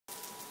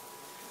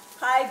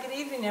Hi, good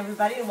evening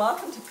everybody, and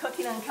welcome to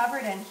Cooking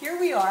Uncovered. And here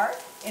we are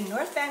in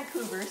North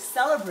Vancouver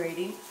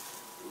celebrating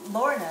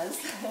Lorna's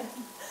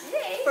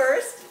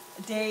first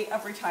day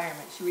of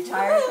retirement. She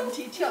retired from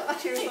teaching.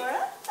 Cheers,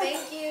 Laura.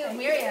 Thank you,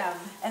 Miriam.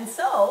 And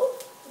so,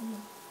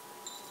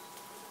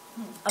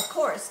 of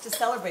course, to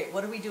celebrate,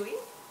 what are we doing?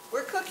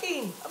 We're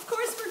cooking. Of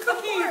course we're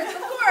cooking. Of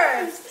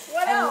course.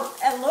 What else?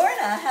 And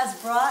Lorna has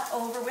brought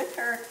over with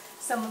her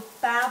some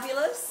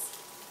fabulous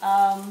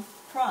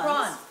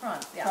prawns.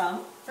 Prawns, yeah.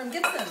 From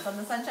Gibsons on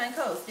the Sunshine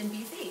Coast in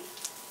BC.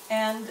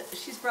 And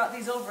she's brought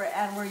these over,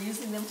 and we're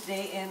using them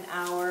today in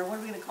our, what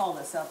are we going to call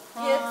this? A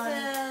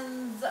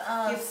prawn.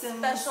 Gibsons,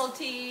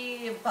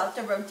 specialty,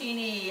 pasta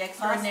rotini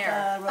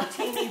extraordinaire.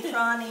 Pasta, rotini,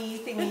 prawny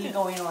thingy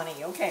going on.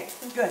 Okay,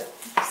 good.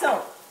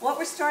 So, what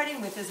we're starting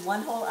with is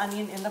one whole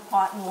onion in the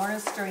pot, and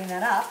Lorna's stirring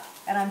that up.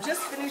 And I'm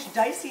just finished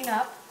dicing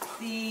up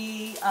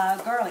the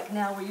garlic.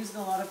 Now, we're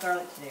using a lot of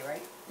garlic today,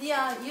 right?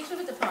 Yeah, usually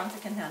with the prawns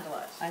it can handle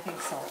it. I think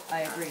so.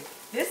 I agree.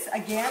 This,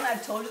 again,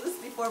 I've told you this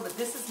before, but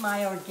this is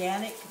my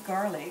organic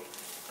garlic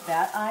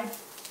that I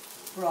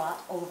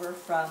brought over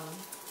from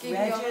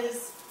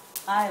Reg's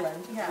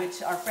Island,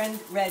 which our friend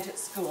Reg at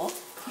school,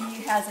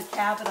 he has a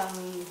cabin on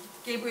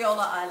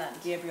Gabriola Island.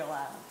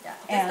 Yeah,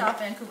 just off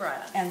Vancouver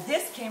Island. And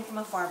this came from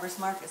a farmer's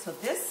market. So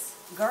this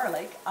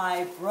garlic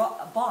I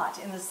bought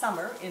in the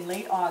summer, in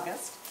late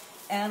August,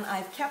 and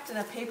I've kept in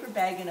a paper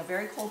bag in a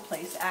very cold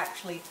place,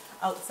 actually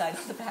outside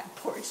on the back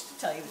porch, to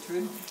tell you the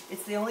truth.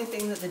 It's the only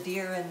thing that the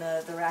deer and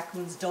the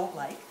raccoons don't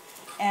like.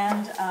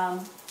 And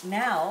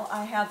now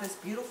I have this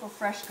beautiful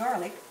fresh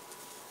garlic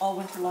all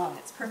winter long.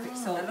 It's perfect.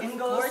 So in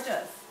goes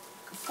gorgeous.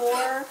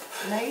 4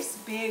 nice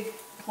big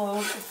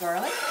cloves of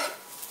garlic.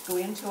 Go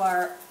into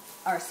our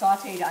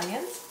sauteed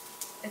onions.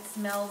 It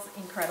smells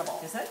incredible.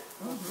 Is it?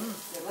 Mm-hmm.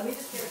 Here, let me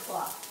just get a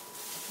cloth.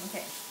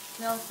 Okay.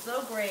 Smells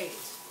so great.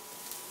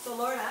 So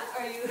Lorna,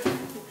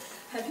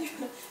 have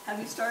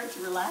you started to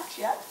relax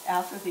yet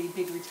after the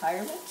big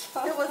retirement?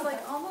 It was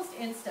like almost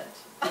instant.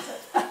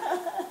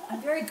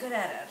 I'm very good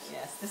at it.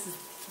 Yes, this is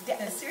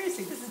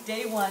seriously, this is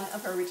day one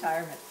of her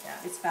retirement. Yeah.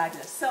 It's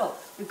fabulous. So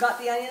we've got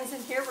the onions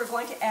in here. We're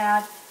going to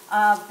add.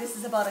 This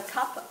is about a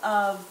cup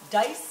of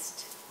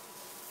diced.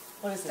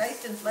 What is this?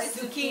 Diced and sliced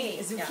zucchini.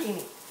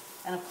 Zucchini.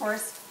 And of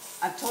course,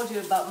 I've told you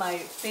about my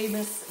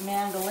famous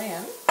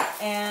mandolin.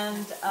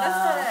 And that's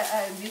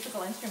not a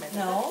musical instrument,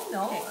 no, is it?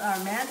 no. Okay.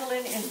 Our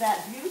mandolin is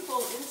that beautiful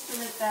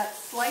instrument that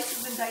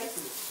slices and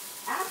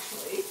dices.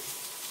 Actually,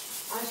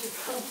 I should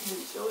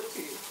probably show it to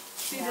you.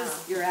 See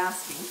this? You're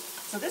asking.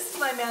 So this is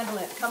my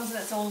mandolin. It comes in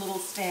its own little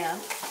stand.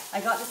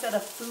 I got this at a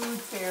food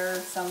fair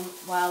some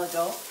while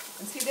ago.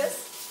 And see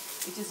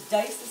this? It just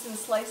dices and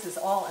slices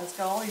all, and it's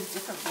got all these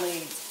different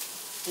blades.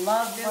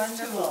 Love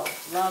this tool.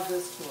 Love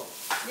this tool.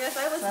 Yes,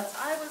 I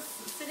was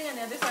sitting on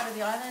the other side of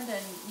the island,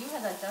 and you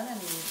had that done in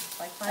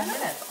like 5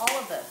 minutes. All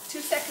of this.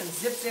 2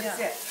 seconds. Zip, zip,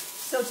 zip.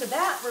 So to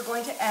that, we're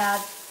going to add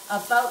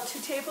about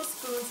 2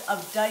 tablespoons of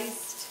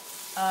diced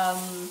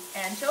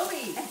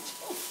anchovies.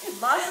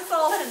 Lots of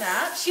salt in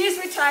that. She's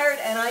retired,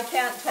 and I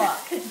can't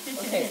talk.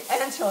 Okay,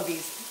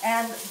 anchovies.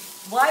 And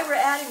why we're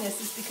adding this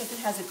is because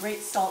it has a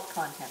great salt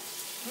content.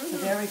 So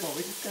there we go.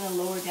 We're just going to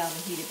lower down the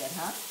heat a bit,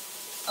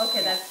 huh?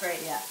 Okay, that's great.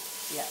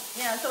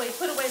 Yeah, so we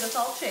put away the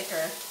salt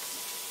shaker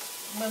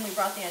when we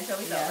brought the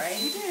anchovies out, right?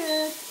 Yes, we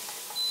did.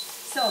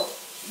 So,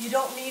 you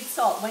don't need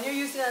salt. When you're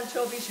using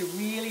anchovies, you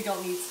really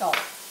don't need salt.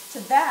 To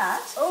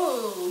that...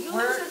 Oh, you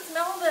should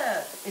smell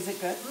this. Is it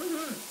good?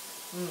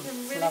 You can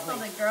really smell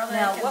the garlic.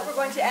 Now, what we're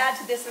going to add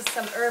to this is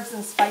some herbs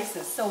and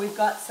spices. So we've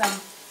got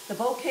the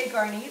bouquet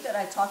garni that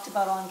I talked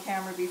about on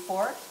camera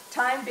before.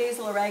 Thyme,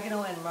 basil,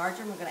 oregano, and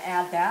marjoram. We're going to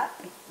add that.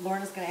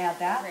 Lorna's going to add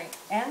that. Great.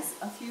 And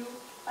a few...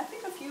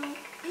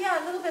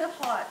 Yeah, a little bit of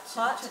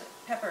hot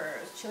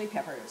peppers. Chili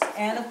peppers.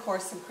 And, of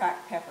course, some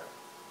cracked pepper.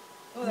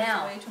 Oh,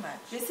 that's way too much.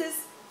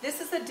 This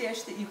is a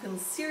dish that you can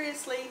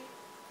seriously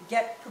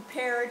get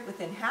prepared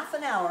within half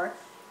an hour,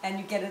 and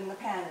you get it in the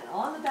pan. And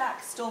on the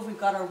back stove, we've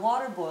got our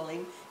water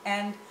boiling,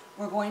 and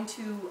we're going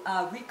to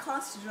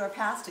reconstitute our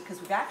pasta because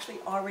we've actually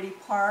already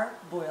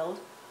parboiled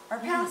our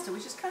pasta,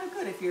 which is kind of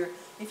good if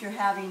you're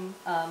having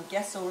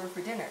guests over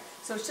for dinner.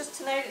 So it's just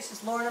tonight. It's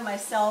just Lorna,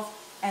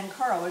 myself, and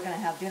Carl. We're going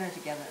to have dinner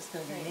together. It's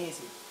going to be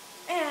amazing.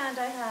 And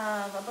I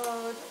have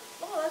about,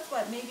 that's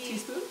what, maybe...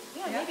 Teaspoon?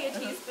 Yeah, maybe a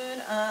teaspoon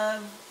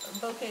of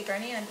bouquet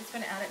garni. I'm just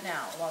going to add it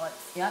now while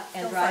it's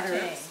and dried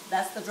herbs.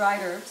 That's the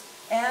dried herbs.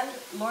 And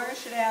Lorna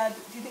should add,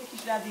 do you think you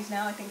should add these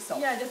now? I think so.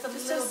 Yeah, just a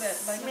little bit.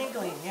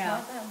 Sprinkling,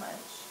 Not that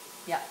much.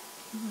 Yeah.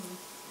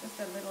 Just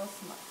a little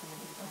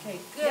smudge. Okay,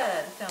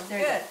 good. Sounds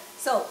good.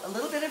 So, a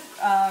little bit of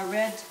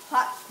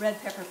hot red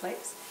pepper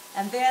flakes.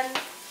 And then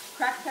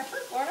cracked pepper,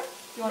 Lorna?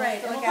 Do you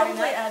want to we'll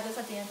probably add this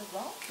at the end as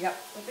well. Yep.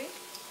 Would be?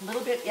 A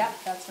little bit, yeah,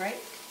 that's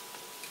right.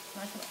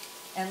 Not too much.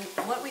 And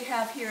what we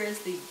have here is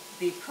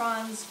the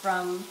prawns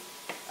from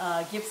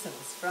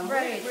Gibsons. Where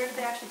did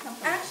they actually come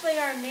from? Actually,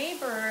 our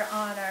neighbor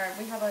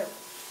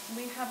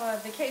we have a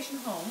vacation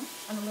home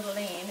on a little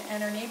lane,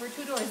 and our neighbor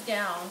 2 doors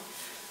down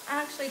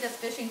actually does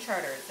fishing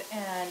charters,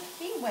 and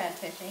he went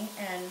fishing,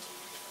 and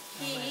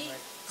he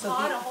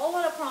caught a whole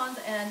lot of prawns,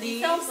 and he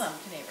sells them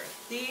to neighbors.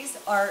 These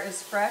are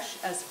as fresh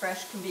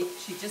can be.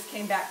 She just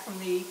came back from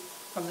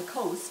the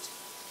coast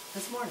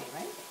this morning,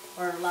 right?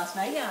 Or last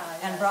night? Yeah.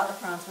 And brought the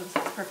prawns with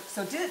us. Perfect.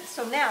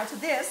 So now to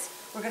this,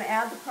 we're going to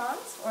add the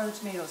prawns or the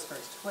tomatoes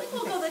first?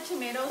 We'll go the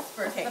tomatoes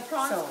first. Okay, the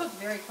prawns cook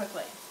very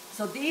quickly.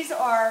 So these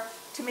are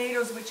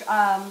tomatoes which,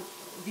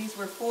 these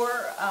were 4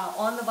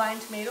 on-the-vine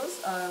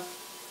tomatoes,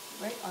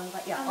 right? On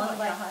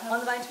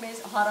the vine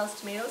tomatoes, hothouse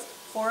tomatoes.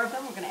 4 of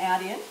them we're going to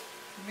add in.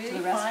 Really to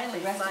the rest, finely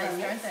the rest sliced, of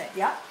our aren't they?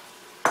 Yeah.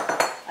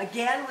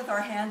 Again with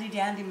our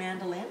handy-dandy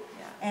mandolin.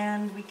 Yeah.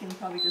 And we can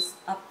probably just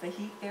up the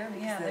heat there.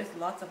 Yeah, there's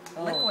lots of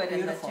liquid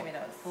in the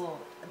tomatoes. Oh,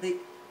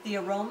 the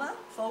aroma,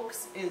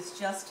 folks, is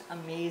just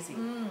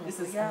amazing. This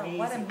is amazing.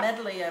 What a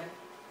medley of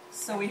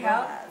So we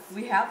have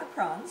the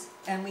prawns,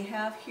 and we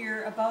have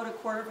here about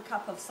 1/4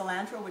 cup of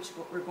cilantro, which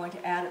we're going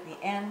to add at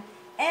the end.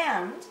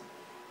 And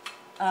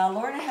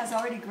Lorna has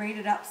already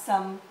grated up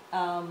some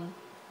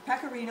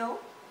Pecorino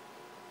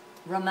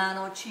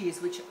Romano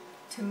cheese, which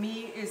to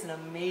me is an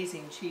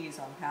amazing cheese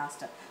on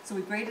pasta. So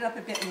we grated up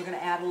a bit, and we're going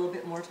to add a little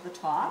bit more to the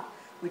top,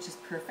 which is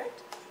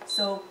perfect.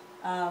 So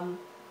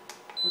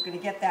we're going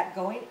to get that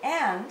going.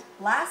 And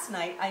last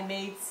night I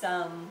made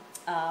some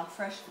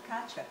fresh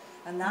focaccia.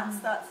 And that's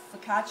the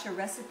focaccia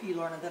recipe,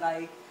 Lorna, that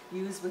I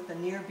use with the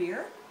near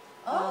beer.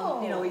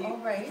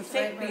 The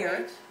fake beer.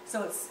 Right.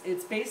 So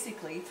it's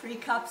basically 3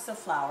 cups of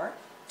flour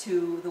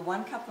to the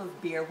 1 cup of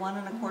beer, 1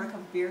 1/4 cup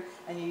of beer,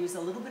 and you use a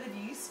little bit of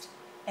yeast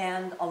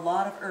and a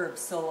lot of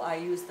herbs. So I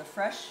use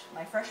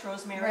my fresh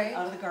rosemary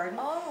out of the garden,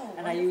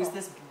 and I use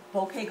this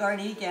bouquet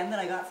garni again that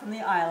I got from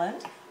the island,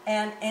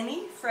 and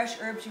any fresh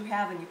herbs you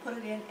have, and you put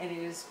it in, and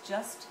it is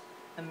just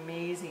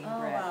amazing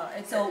bread. Wow.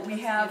 So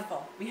we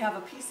have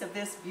a piece of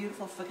this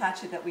beautiful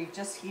focaccia that we've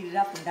just heated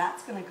up, and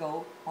that's going to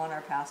go on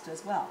our pasta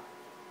as well.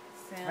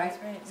 Sounds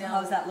right? So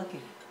how's that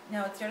looking?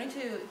 Now it's starting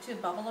to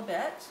bubble a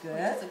bit, Good.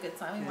 which is a good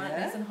sign. We want it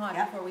nice and hot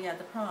before we add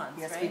the prawns,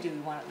 yes, right? we do.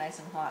 We want it nice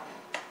and hot.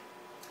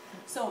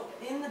 So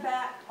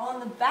on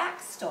the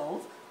back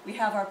stove, we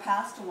have our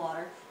pasta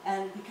water,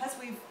 and because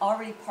we've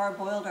already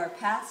parboiled our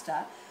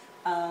pasta,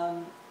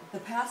 the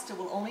pasta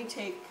will only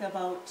take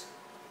about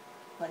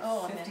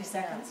 50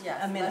 seconds. Yeah.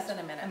 Yes, a minute. Less than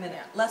a minute.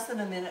 Yeah. Less than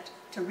a minute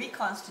to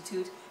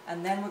reconstitute,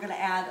 and then we're going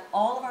to add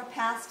all of our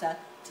pasta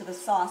to the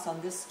sauce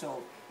on this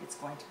stove. It's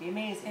going to be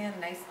amazing. And a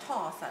nice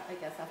toss, I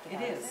guess, after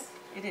that.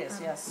 It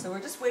is, yes. So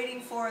we're just waiting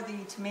for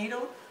the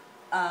tomato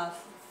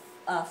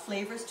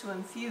flavors to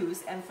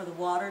infuse and for the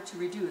water to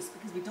reduce,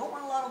 because we don't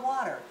want a lot of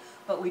water,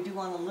 but we do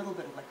want a little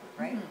bit of liquid,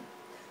 right?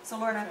 So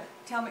Lorna,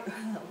 tell me,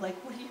 what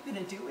are you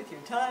going to do with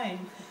your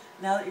time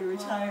now that you're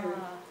retired?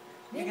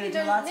 You're going to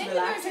do lots of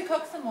relaxing? Maybe to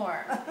cook some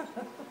more.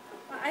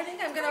 I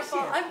think I'm going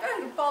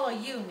to follow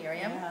you,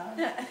 Miriam.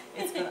 Yeah.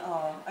 It's going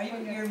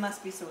to, you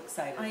must be so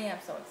excited. I am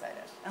so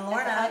excited. And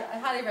Lorna, I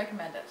highly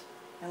recommend it.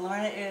 And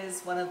Lorna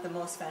is one of the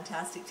most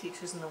fantastic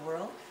teachers in the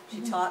world. She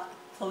taught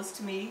close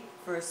to me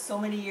for so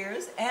many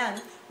years,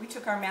 and we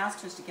took our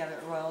masters together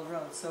at Royal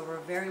Road, so we're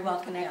very well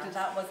connected.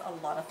 Yeah, that was a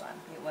lot of fun.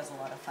 It was a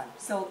lot of fun.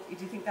 So,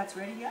 do you think that's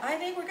ready yet? I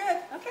think we're good.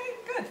 Okay,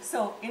 good.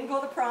 So, in go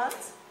the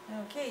prawns.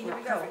 Okay, here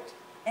we go. Perfect.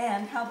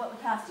 And how about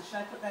the pasta? Should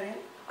I put that in?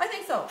 I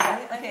think so.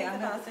 I think I'm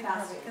the going to put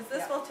pasta, because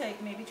this will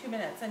take maybe 2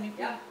 minutes, and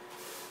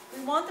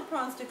we want the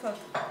prawns to cook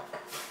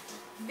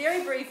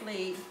very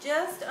briefly,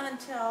 just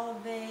until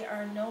they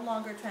are no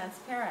longer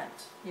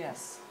transparent.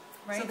 Yes.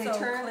 Right? So they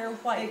turn clear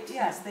white.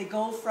 They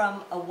go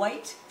from a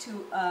white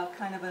to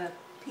kind of a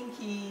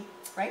pinky,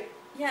 right?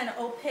 Yeah, an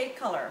opaque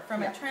color,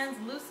 from a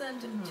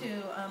translucent to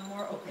a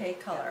more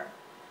opaque color.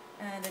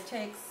 And it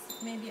takes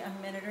maybe a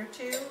minute or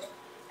 2.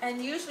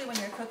 And usually when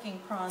you're cooking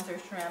prawns or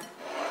shrimp,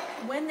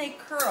 when they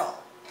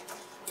curl,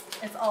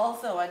 it's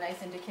also a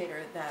nice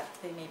indicator that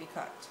they may be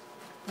cooked.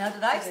 Now,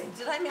 did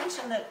I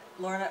mention that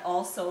Lorna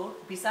also,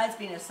 besides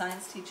being a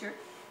science teacher,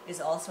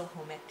 is also a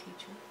home ec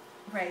teacher?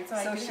 Right, so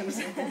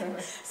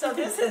so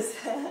this is...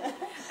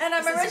 And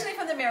I'm originally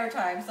from the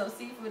Maritimes, so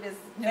seafood is...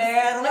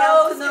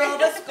 Fairweather,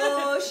 Nova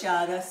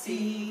Scotia, the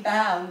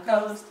sea-bound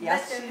coast.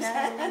 Yes,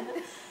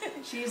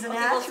 she's a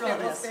natural at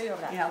this.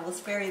 Yeah, we'll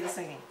spare you the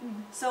singing.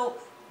 So,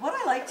 what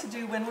I like to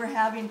do when we're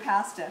having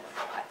pasta,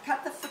 I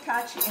cut the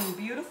focaccia in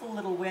beautiful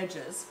little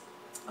wedges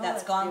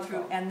that's gone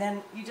beautiful. through, and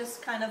then you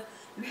just kind of,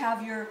 you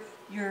have your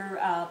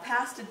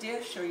pasta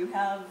dish, or you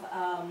have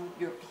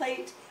your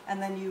plate,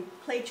 and then you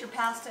plate your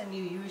pasta and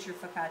you use your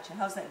focaccia.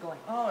 How's that going?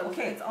 Oh,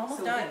 okay. It's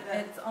almost done.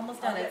 It's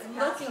almost done. It's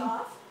looking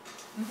off.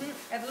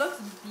 It looks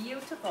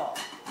beautiful.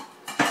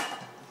 We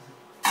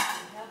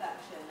have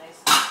actually a nice.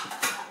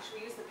 Should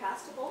we use the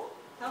pasta bowl?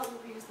 How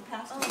would we use the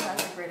pasta bowl? Oh,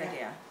 that's a great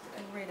idea.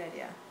 A great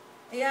idea.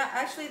 Yeah,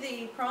 actually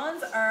the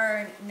prawns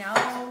are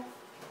now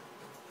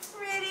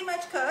pretty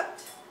much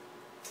cooked.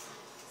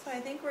 So I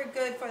think we're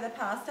good for the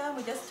pasta.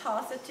 We just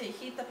toss it to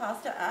heat the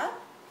pasta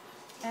up,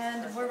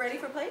 and we're ready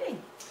for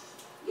plating.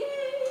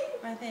 Yay!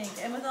 I think,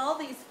 and with all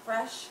these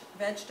fresh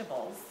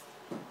vegetables.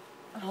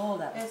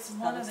 Oh, it's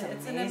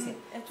amazing.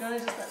 It's do you want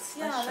to just let's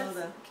show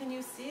the... Can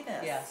you see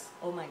this? Yes.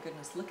 Oh my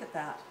goodness, look at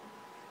that.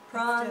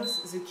 prawns,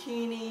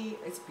 zucchini.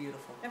 It's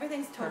beautiful.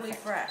 Everything's totally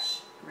Perfect. fresh.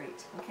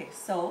 Great. Okay,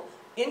 so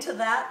into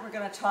that we're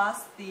going to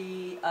toss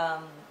the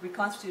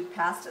reconstituted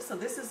pasta. So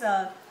this is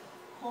a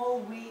whole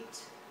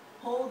wheat,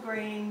 whole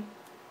grain.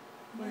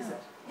 What is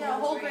it? Yeah,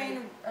 whole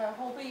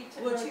wheat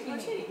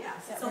Rotini.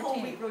 Yes, it's a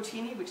whole wheat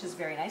rotini, which is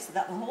very nice. So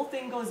that the whole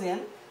thing goes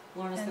in.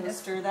 Lorna's going to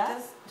stir that.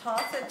 Just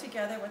toss it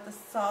together with the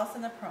sauce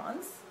and the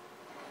prawns.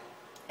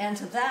 And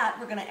to that,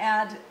 we're going to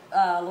add,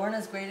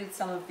 Lorna's grated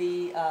some of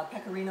the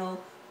pecorino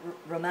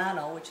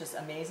romano, which is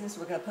amazing.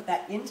 So we're going to put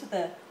that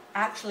into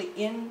actually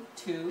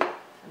into,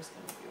 I'm just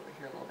going to be over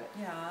here a little bit.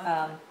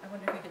 Yeah, I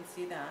wonder if you can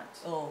see that.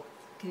 Oh,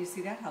 can you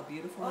see that? How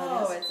beautiful that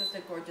is? Oh, it's just a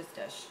gorgeous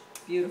dish.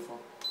 Beautiful.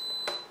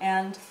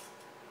 And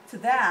to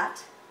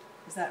that,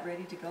 is that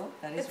ready to go?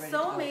 That is ready to go.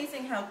 It's so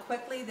amazing how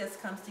quickly this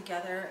comes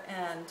together,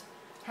 and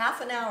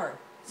half an hour.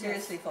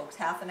 Seriously, yes. Folks,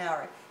 half an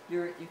hour.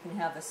 You can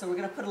have this. So we're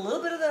going to put a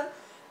little bit of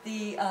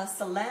the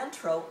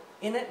cilantro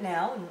in it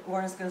now, and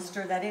Lorna's going to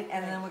stir that in,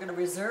 and then we're going to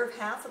reserve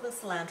half of the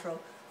cilantro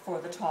for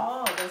the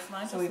top. Oh, the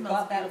cilantro so we've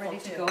got that ready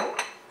to go.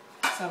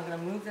 So I'm going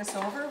to move this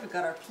over. We've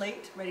got our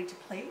plate ready to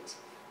plate,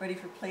 ready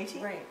for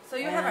plating. Right. So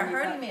you have a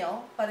hearty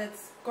meal, but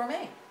it's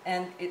gourmet.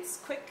 And it's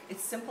quick,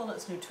 it's simple,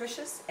 it's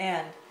nutritious,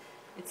 and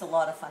it's a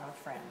lot of fun with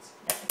friends.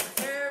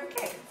 Serve.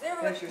 Okay,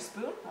 there's your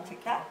spoon. I'll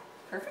take that.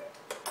 Perfect.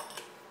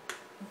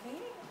 Okay.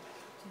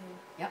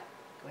 Yep.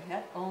 Go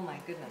ahead. Oh my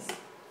goodness.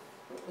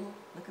 Ooh,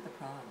 look at the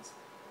prawns.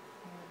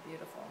 Oh,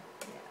 beautiful.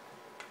 Yeah.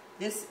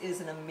 This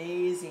is an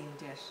amazing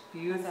dish.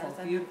 Beautiful.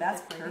 Beautiful.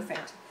 That's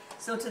perfect.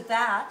 So to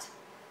that,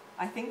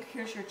 I think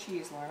here's your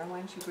cheese, Lorna. Why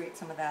don't you grate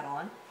some of that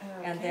on?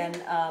 Okay. And then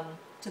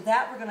to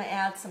that, we're going to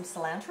add some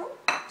cilantro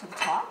to the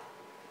top,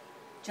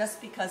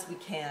 just because we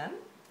can.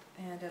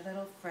 And a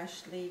little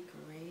freshly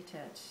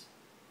grated.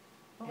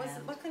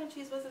 What kind of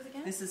cheese was this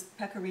again? This is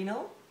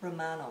pecorino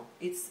romano.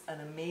 It's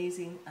an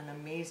amazing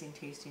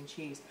tasting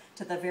cheese.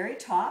 To the very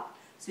top,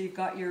 so you've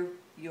got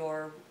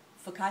your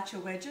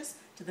focaccia wedges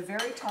to the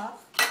very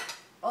top.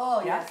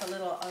 Oh yes, a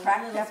little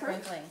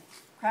sprinkling.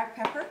 Cracked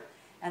pepper,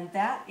 and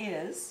that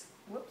is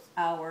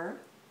our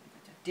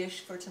dish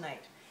for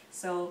tonight.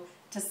 So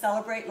to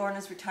celebrate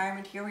Lorna's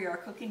retirement, here we are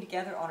cooking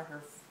together on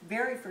her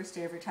very first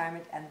day of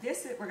retirement, and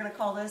we're going to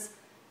call this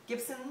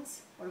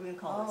Gibsons. What are we going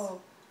to call this?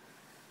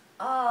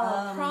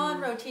 Prawn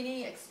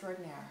Rotini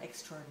Extraordinaire.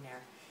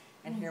 Extraordinaire.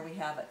 And here we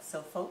have it.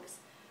 So folks,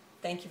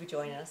 thank you for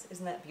joining us.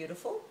 Isn't that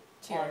beautiful?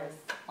 Cheers.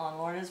 On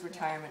Lorna's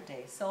retirement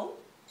day. So,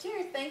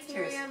 cheers. Thanks,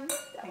 Miriam.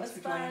 Thanks for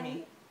joining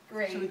me.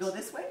 Great. Should we go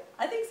this way?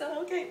 I think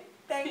so. Okay.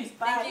 Thanks.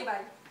 Bye. Thank you.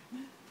 Bye.